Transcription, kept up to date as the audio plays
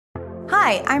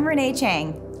Hi, I'm Renee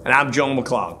Chang. And I'm Joe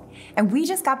McClung. And we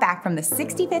just got back from the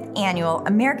 65th Annual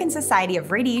American Society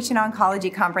of Radiation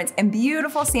Oncology Conference in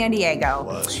beautiful San Diego. It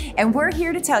was. And we're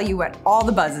here to tell you what all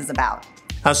the buzz is about.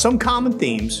 Now, some common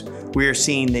themes we are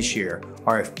seeing this year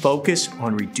are a focus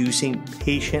on reducing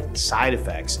patient side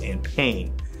effects and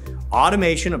pain,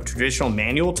 automation of traditional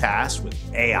manual tasks with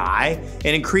AI,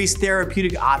 and increased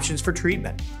therapeutic options for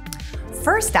treatment.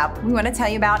 First up, we want to tell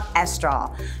you about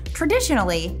Xstrahl.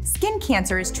 Traditionally, skin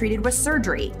cancer is treated with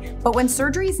surgery, but when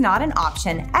surgery is not an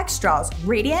option, Xstrahl's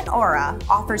Radiant Aura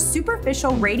offers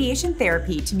superficial radiation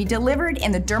therapy to be delivered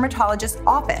in the dermatologist's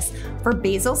office for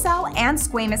basal cell and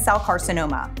squamous cell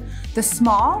carcinoma. The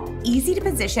small,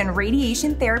 easy-to-position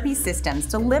radiation therapy systems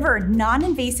deliver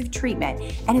non-invasive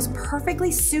treatment and is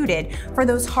perfectly suited for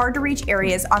those hard-to-reach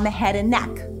areas on the head and neck.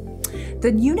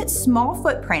 The unit's small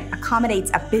footprint accommodates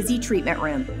a busy treatment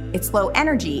room. Its low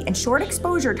energy and short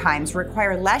exposure times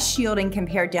require less shielding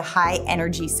compared to high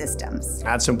energy systems.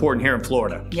 That's important here in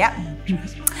Florida. Yep.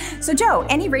 So Joe,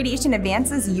 any radiation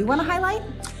advances you want to highlight?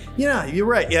 Yeah, you're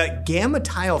right.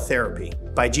 GammaTile therapy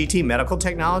by GT Medical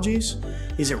Technologies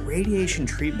is a radiation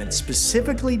treatment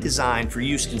specifically designed for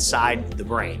use inside the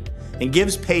brain and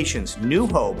gives patients new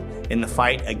hope in the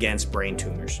fight against brain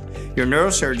tumors. Your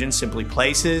neurosurgeon simply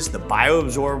places the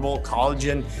bioabsorbable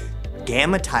collagen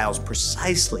GammaTiles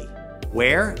precisely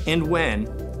where and when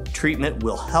treatment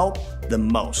will help the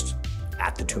most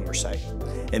at the tumor site.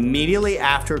 Immediately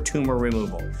after tumor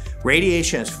removal,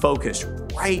 radiation is focused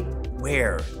right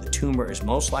where the tumor is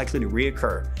most likely to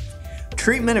reoccur.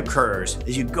 Treatment occurs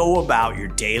as you go about your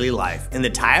daily life, and the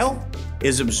tile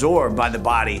is absorbed by the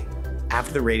body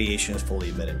after the radiation is fully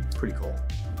emitted. Pretty cool.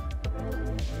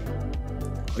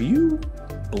 Are you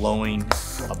blowing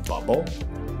a bubble?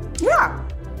 Yeah.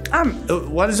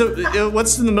 What's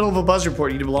in the middle of a buzz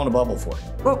report you've blown a bubble for?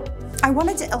 Well, I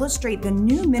wanted to illustrate the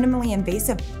new minimally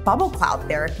invasive bubble cloud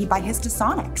therapy by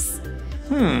HistoSonics.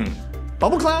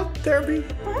 Bubble cloud therapy?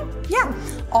 Yeah,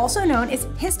 also known as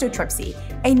histotripsy,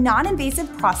 a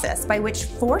non-invasive process by which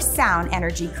forced sound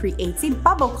energy creates a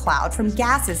bubble cloud from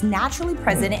gases naturally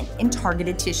present in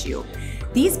targeted tissue.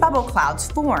 These bubble clouds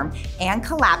form and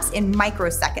collapse in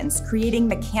microseconds, creating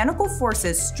mechanical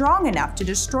forces strong enough to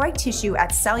destroy tissue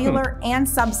at cellular and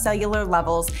subcellular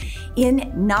levels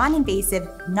in non-invasive,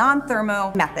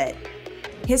 non-thermo method.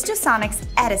 HistoSonics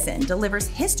Edison delivers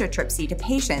histotripsy to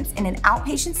patients in an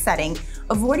outpatient setting,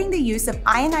 avoiding the use of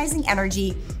ionizing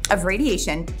energy of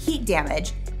radiation, heat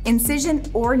damage, incision,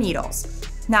 or needles.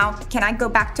 Now, can I go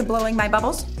back to blowing my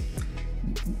bubbles?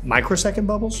 Microsecond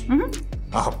bubbles?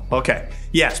 Oh, okay.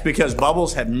 Yes, because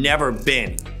bubbles have never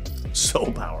been so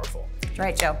powerful. That's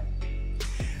right, Joe.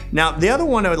 Now, the other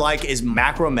one I would like is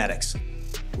MacroMedics.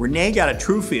 Renee got a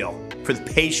true feel for the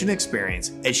patient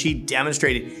experience as she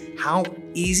demonstrated how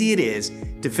easy it is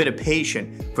to fit a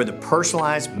patient for the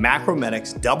personalized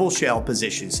MacroMedics double shell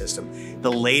position system,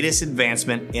 the latest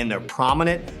advancement in their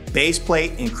prominent base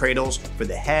plate and cradles for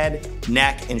the head,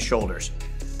 neck, and shoulders.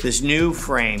 This new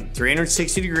frame,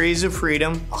 360 degrees of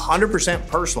freedom, 100%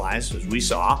 personalized, as we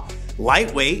saw,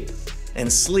 lightweight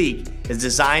and sleek, is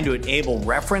designed to enable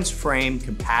reference frame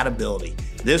compatibility.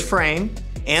 This frame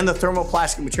and the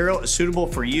thermoplastic material is suitable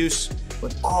for use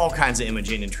with all kinds of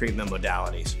imaging and treatment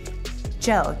modalities.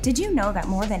 Joe, did you know that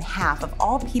more than half of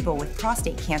all people with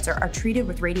prostate cancer are treated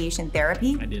with radiation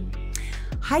therapy? I didn't.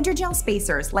 Hydrogel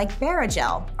spacers like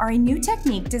Barrigel are a new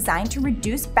technique designed to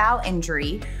reduce bowel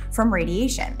injury from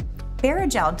radiation.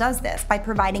 Barrigel does this by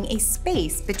providing a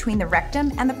space between the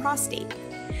rectum and the prostate.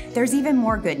 There's even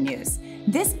more good news.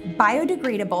 This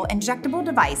biodegradable injectable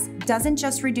device doesn't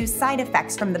just reduce side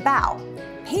effects from the bowel.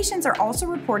 Patients are also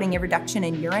reporting a reduction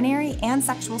in urinary and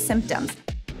sexual symptoms.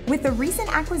 With the recent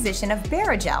acquisition of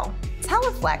Barrigel,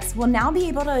 Teleflex will now be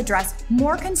able to address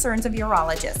more concerns of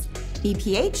urologists,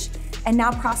 BPH, and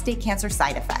now prostate cancer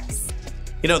side effects.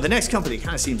 You know, the next company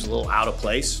kind of seems a little out of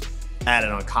place at an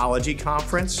oncology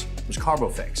conference was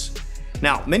CarboFix.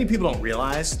 Now, many people don't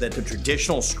realize that the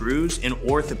traditional screws in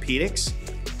orthopedics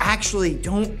actually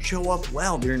don't show up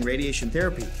well during radiation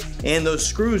therapy. And those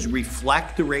screws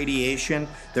reflect the radiation.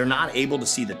 They're not able to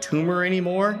see the tumor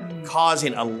anymore,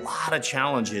 causing a lot of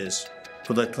challenges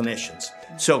for the clinicians.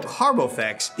 So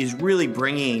CarboFix is really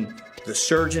bringing the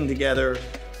surgeon together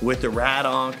with the rad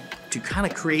onc to kind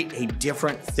of create a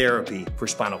different therapy for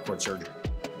spinal cord surgery.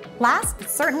 Last but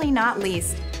certainly not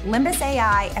least, Limbus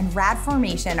AI and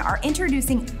Radformation are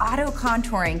introducing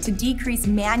auto-contouring to decrease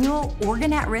manual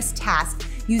organ-at-risk tasks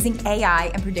using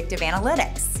AI and predictive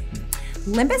analytics.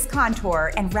 Limbus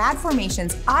Contour and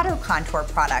Radformation's Auto Contour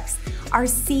products are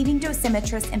saving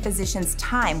dosimetrists and physicians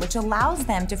time, which allows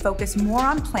them to focus more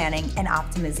on planning and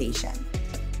optimization.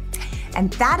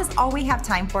 And that is all we have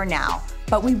time for now,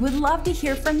 but we would love to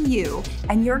hear from you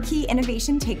and your key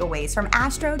innovation takeaways from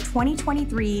ASTRO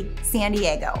 2023 San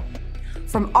Diego.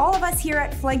 From all of us here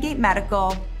at FloodGate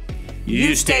Medical,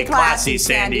 you stay classy,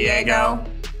 San Diego.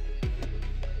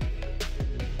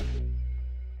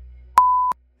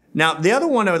 Now, the other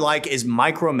one I would like is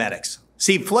MacroMedics.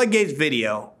 See, FloodGate's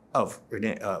video of,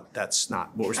 that's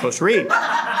not what we're supposed to read.